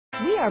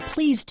We are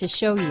pleased to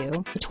show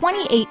you the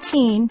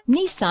 2018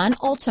 Nissan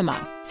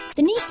Altima.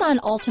 The Nissan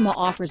Altima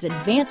offers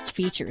advanced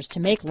features to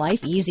make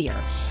life easier,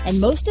 and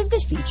most of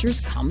the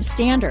features come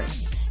standard.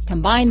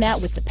 Combine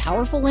that with the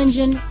powerful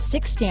engine,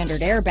 6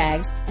 standard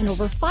airbags, and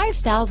over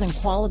 5,000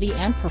 quality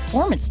and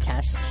performance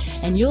tests,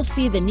 and you'll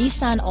see the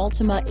Nissan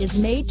Altima is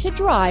made to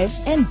drive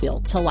and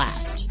built to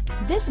last.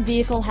 This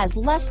vehicle has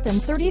less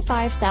than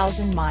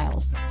 35,000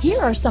 miles.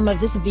 Here are some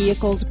of this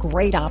vehicle's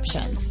great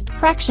options: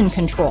 traction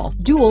control,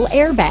 dual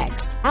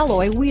airbags,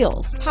 alloy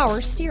wheels,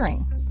 power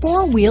steering,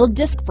 4-wheel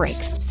disc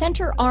brakes,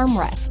 center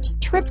armrest,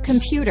 trip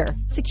computer,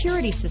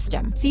 security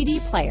system, CD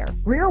player,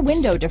 rear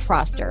window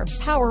defroster,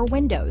 power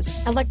windows,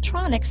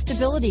 electronic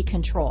stability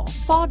control,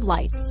 fog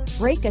lights,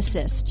 brake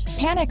assist,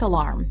 panic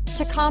alarm,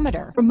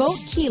 tachometer, remote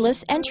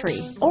keyless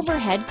entry,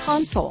 overhead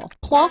console,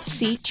 cloth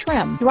seat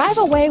trim. Drive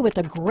away with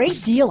a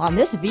great deal on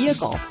this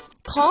vehicle.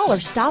 Call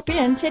or stop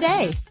in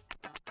today.